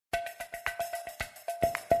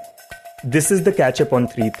This is the catch-up on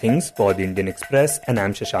three things for the Indian Express, and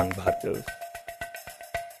I'm Shashank Bhargav.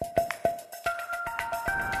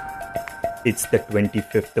 It's the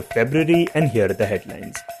 25th of February, and here are the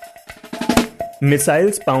headlines.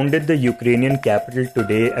 Missiles pounded the Ukrainian capital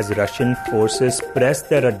today as Russian forces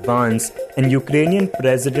pressed their advance, and Ukrainian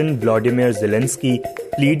President Volodymyr Zelensky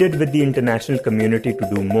pleaded with the international community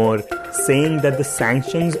to do more, saying that the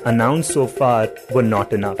sanctions announced so far were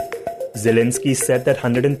not enough. Zelensky said that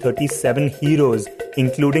 137 heroes,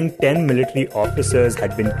 including 10 military officers,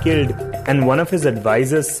 had been killed, and one of his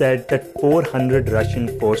advisors said that 400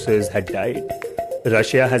 Russian forces had died.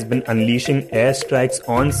 Russia has been unleashing airstrikes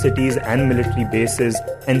on cities and military bases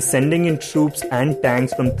and sending in troops and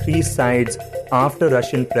tanks from three sides after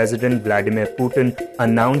Russian President Vladimir Putin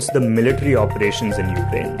announced the military operations in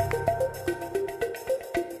Ukraine.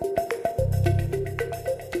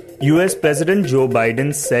 US President Joe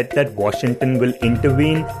Biden said that Washington will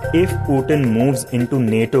intervene if Putin moves into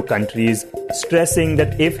NATO countries, stressing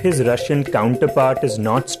that if his Russian counterpart is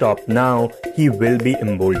not stopped now, he will be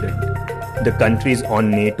emboldened. The countries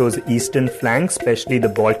on NATO's eastern flank, especially the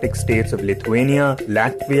Baltic states of Lithuania,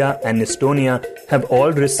 Latvia, and Estonia, have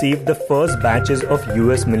all received the first batches of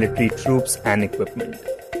US military troops and equipment.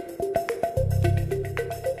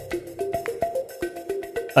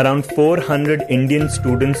 Around 400 Indian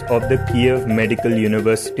students of the Kiev Medical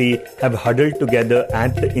University have huddled together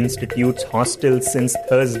at the institute's hostel since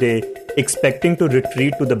Thursday, expecting to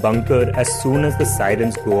retreat to the bunker as soon as the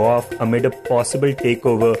sirens go off amid a possible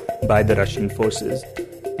takeover by the Russian forces.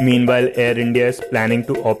 Meanwhile, Air India is planning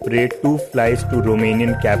to operate 2 flights to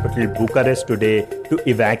Romanian capital Bucharest today to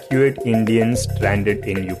evacuate Indians stranded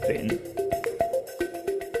in Ukraine.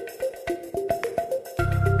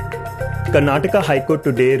 Karnataka High Court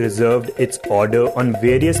today reserved its order on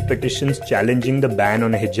various petitions challenging the ban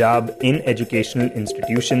on hijab in educational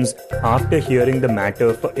institutions after hearing the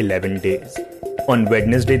matter for 11 days. On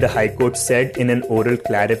Wednesday, the High Court said in an oral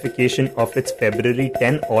clarification of its February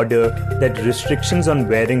 10 order that restrictions on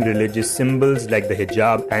wearing religious symbols like the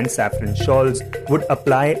hijab and saffron shawls would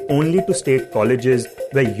apply only to state colleges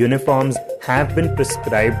where uniforms have been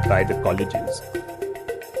prescribed by the colleges.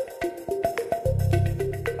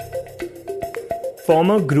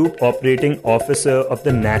 Former Group Operating Officer of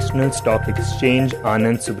the National Stock Exchange,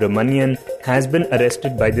 Anand Subramanian, has been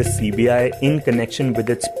arrested by the CBI in connection with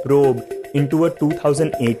its probe into a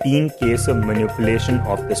 2018 case of manipulation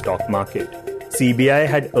of the stock market. CBI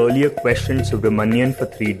had earlier questioned Subramanian for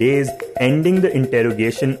 3 days, ending the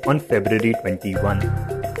interrogation on February 21.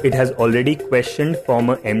 It has already questioned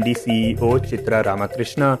former MD CEO Chitra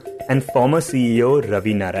Ramakrishna and former CEO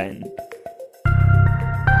Ravi Narayan.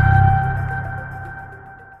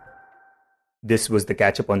 This was the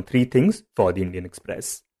catch-up on three things for the Indian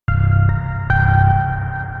Express.